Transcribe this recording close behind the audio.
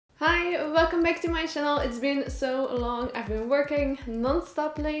Hi, welcome back to my channel. It's been so long. I've been working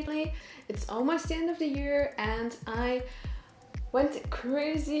non-stop lately. It's almost the end of the year and I went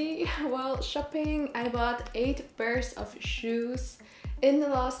crazy while shopping. I bought 8 pairs of shoes in the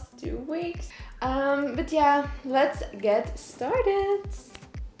last 2 weeks. But yeah, let's get started.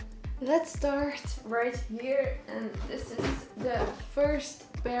 Let's start right here, and this is the first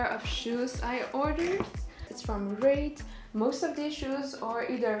pair of shoes I ordered. It's from Raid. Most of these shoes are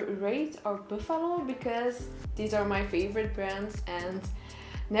either Raid or Buffalo because these are my favorite brands and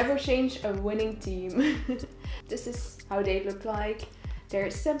never change a winning team. This is how they look like. They're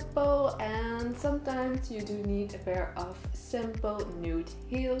simple and sometimes you do need a pair of simple nude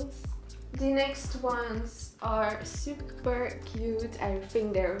heels. The next ones are super cute. I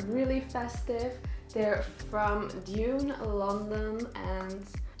think they're really festive. They're from Dune London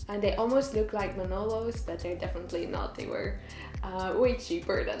and they almost look like Manolos, but they're definitely not. They were way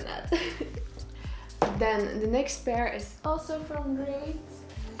cheaper than that. Then the next pair is also from Raid.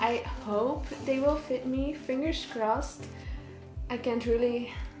 I hope they will fit me, fingers crossed. I can't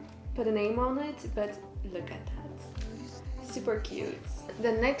really put a name on it, but look at that. Super cute.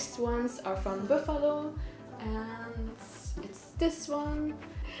 The next ones are from Buffalo and it's this one.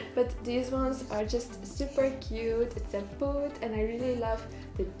 But these ones are just super cute. It's a boot and I really love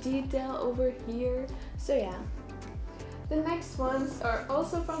the detail over here. So yeah. The next ones are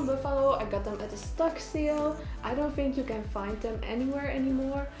also from Buffalo. I got them at a stock sale. I don't think you can find them anywhere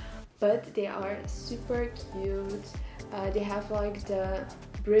anymore, but they are super cute. They have like the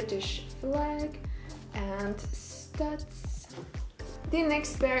British flag and studs. The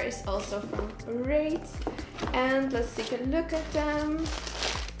next pair is also from Raid and let's take a look at them.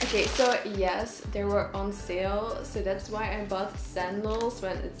 Okay, so yes, they were on sale, so that's why I bought sandals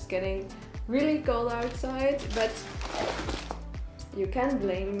when it's getting really cold outside, but you can't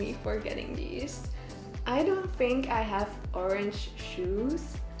blame me for getting these. I don't think I have orange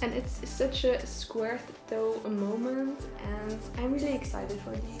shoes and it's such a square toe moment and I'm really excited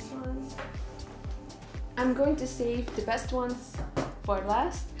for these ones. I'm going to save the best ones for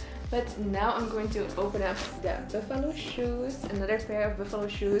last, but now I'm going to open up the Buffalo shoes, another pair of Buffalo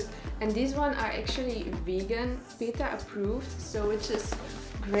shoes, and these ones are actually vegan, PETA approved, so which is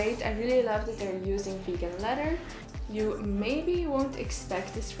great. I really love that they're using vegan leather. You maybe won't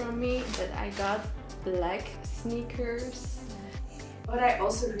expect this from me, but I got black sneakers. What I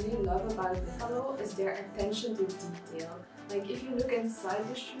also really love about Buffalo is their attention to detail. Like if you look inside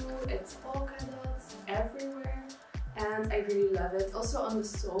the shoe, it's polka dots everywhere and I really love it. Also on the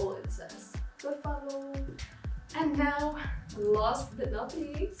sole it says Buffalo. And now, last but not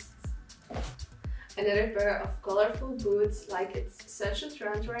least, another pair of colorful boots. Like it's such a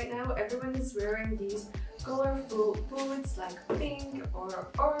trend right now. Everyone is wearing these colorful boots like pink or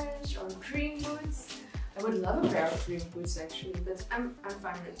orange or green boots. I would love a pair of green boots actually, but I'm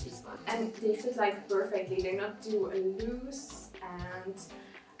fine with these ones. And they fit like perfectly, they're not too loose and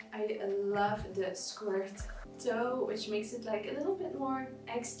I love the squirt toe, which makes it like a little bit more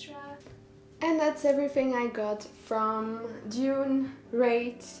extra. And that's everything I got from Dune,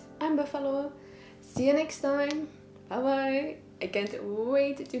 Raid and Buffalo. See you next time. Bye bye. I can't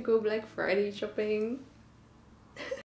wait to go Black Friday shopping.